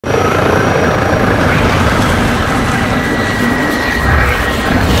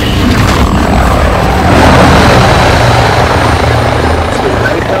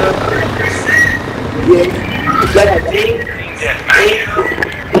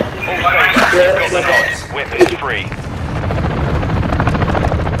3.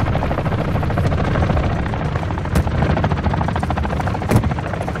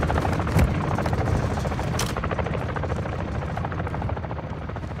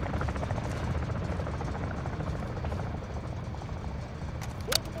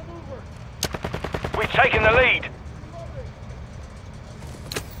 We've taken the lead.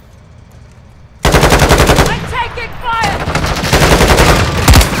 I'm taking fire!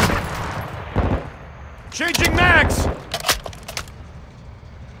 Changing mags!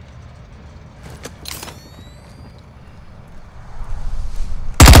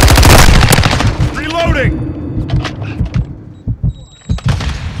 Reloading!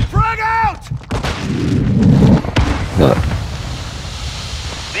 Frag out!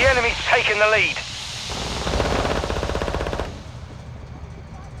 The enemy's taken the lead.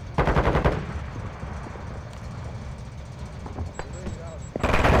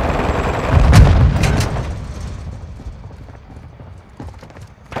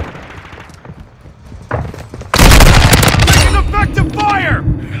 Taking effective fire!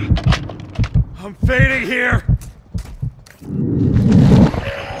 I'm fading here.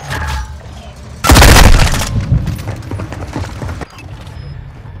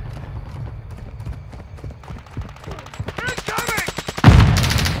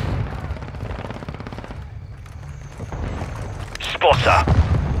 Spotter.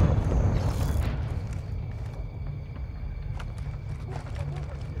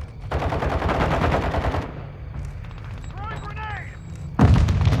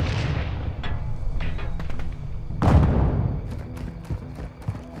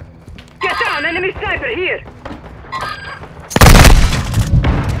 Get down! Enemy sniper here!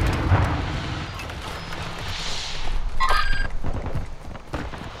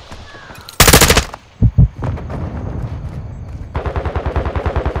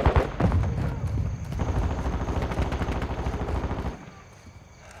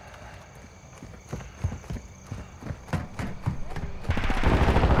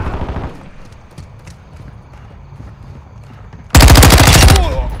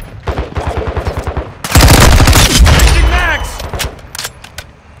 Changing mags!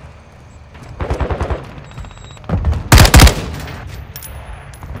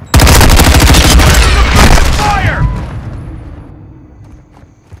 Effective fire!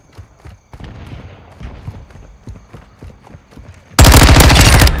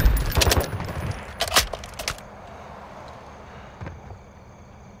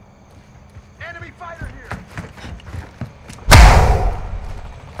 Enemy fighter here!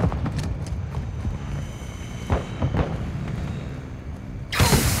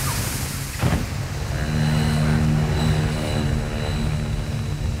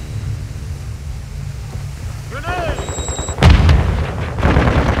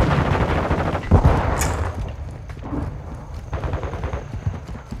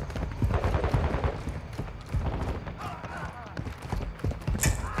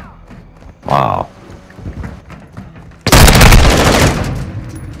 Wow.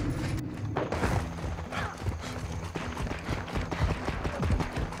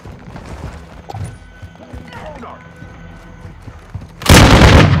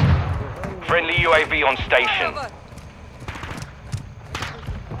 Friendly UAV on station.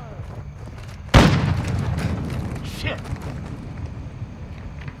 Shit!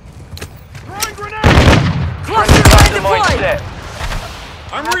 Throwing grenade! Cluster Cluster mine mine deployed! set.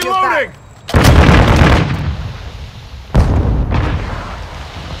 I'm Have your reloading!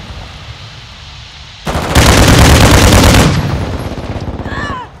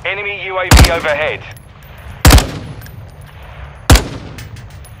 Enemy UAV overhead.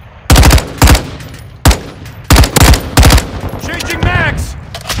 Changing mags!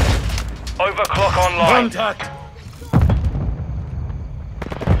 Overclock online. Contact!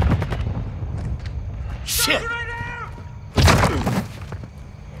 Shit!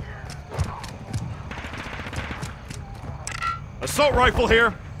 Assault rifle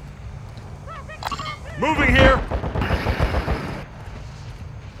here! Moving here!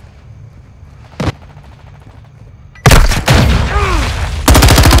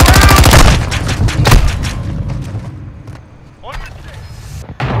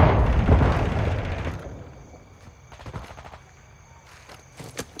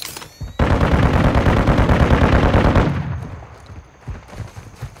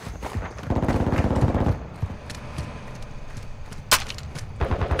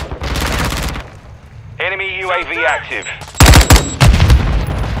 Enemy UAV active.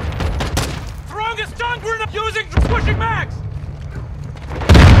 Throwing a stun grenade using pushing mags!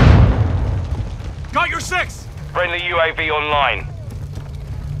 Got your 6! Friendly UAV online.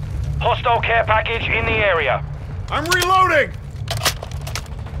 Hostile care package in the area. I'm reloading!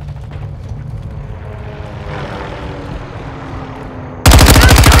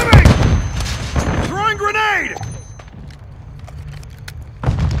 Incoming! Throwing grenade!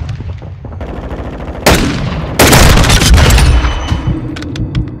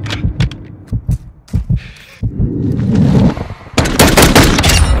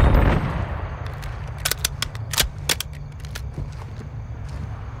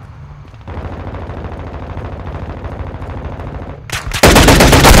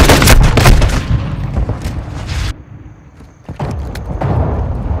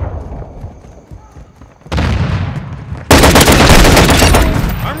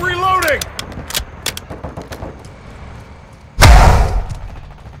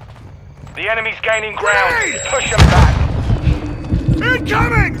 The enemy's gaining ground. Grenade! Push them back.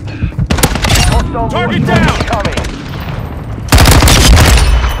 Incoming! Hostile Target mortar down! coming.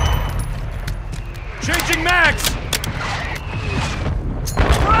 Changing mags!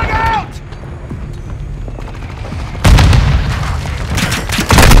 Frag out!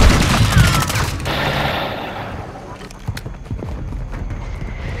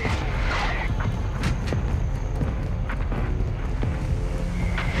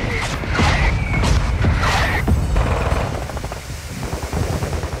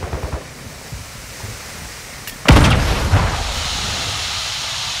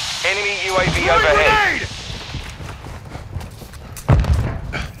 Enemy UAV Throwing overhead. grenade!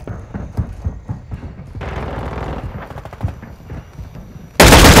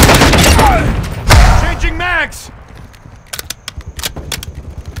 Changing mags!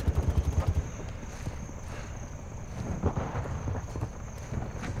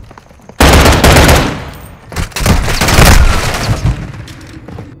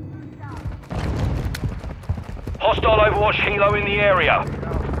 Hostile Overwatch helo in the area.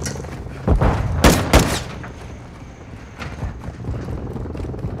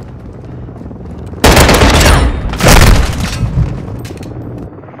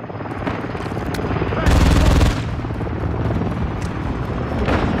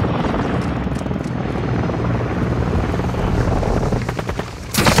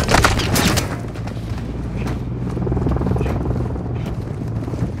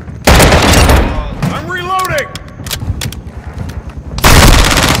 I'm reloading!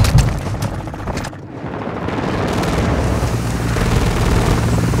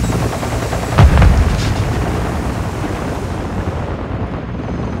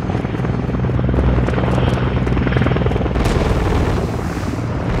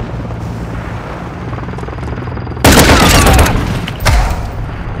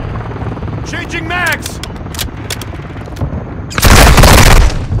 Changing mags!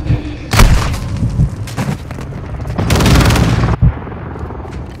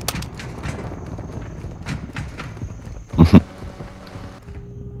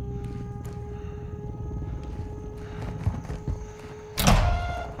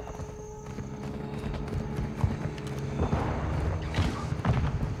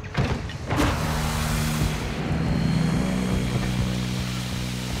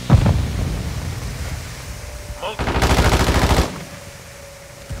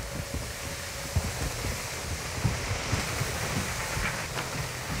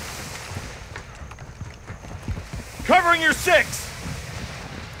 Covering your six!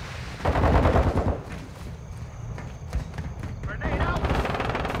 Grenade out!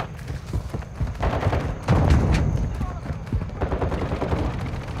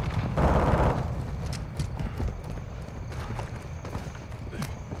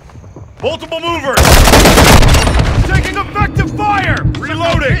 Multiple movers! Taking effective fire!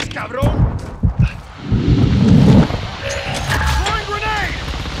 Reloading! Throwing grenade!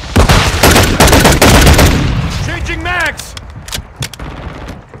 Changing mags!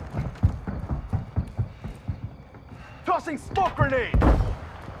 Tossing smoke grenade!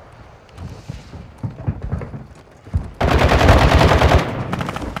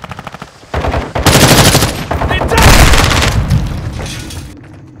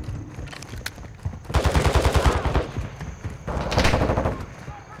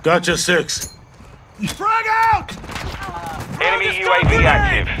 Gotcha, 6. Frag out! Enemy UAV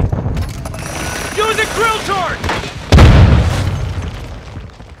active. Using drill charge!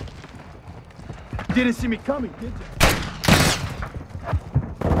 Didn't see me coming, did you?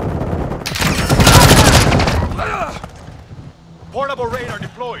 Portable radar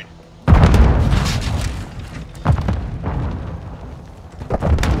deployed.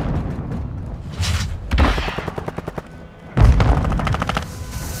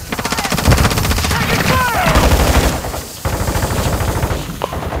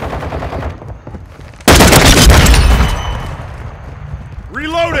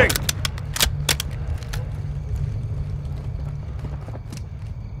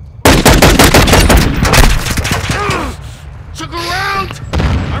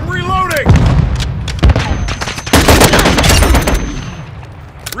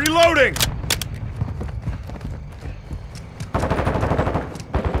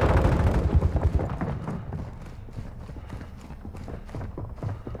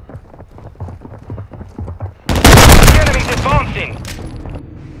 Reporting.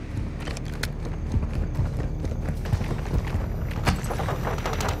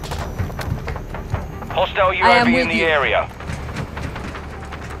 Hostile I am UAV in with the you. area.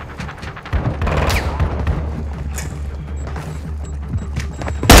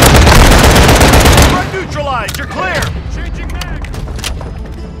 Threat neutralized. You're clear. Changing mag.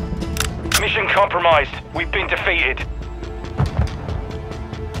 Mission compromised. We've been defeated.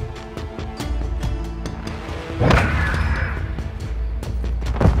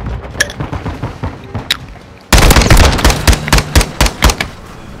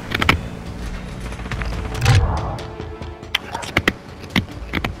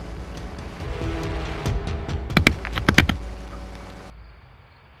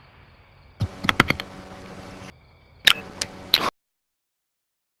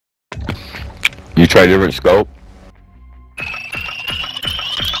 You try a different scope?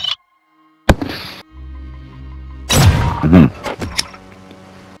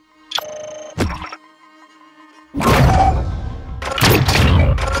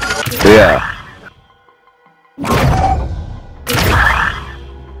 Yeah.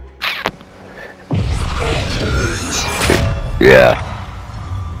 Yeah.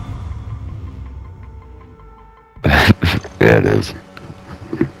 Yeah, it is.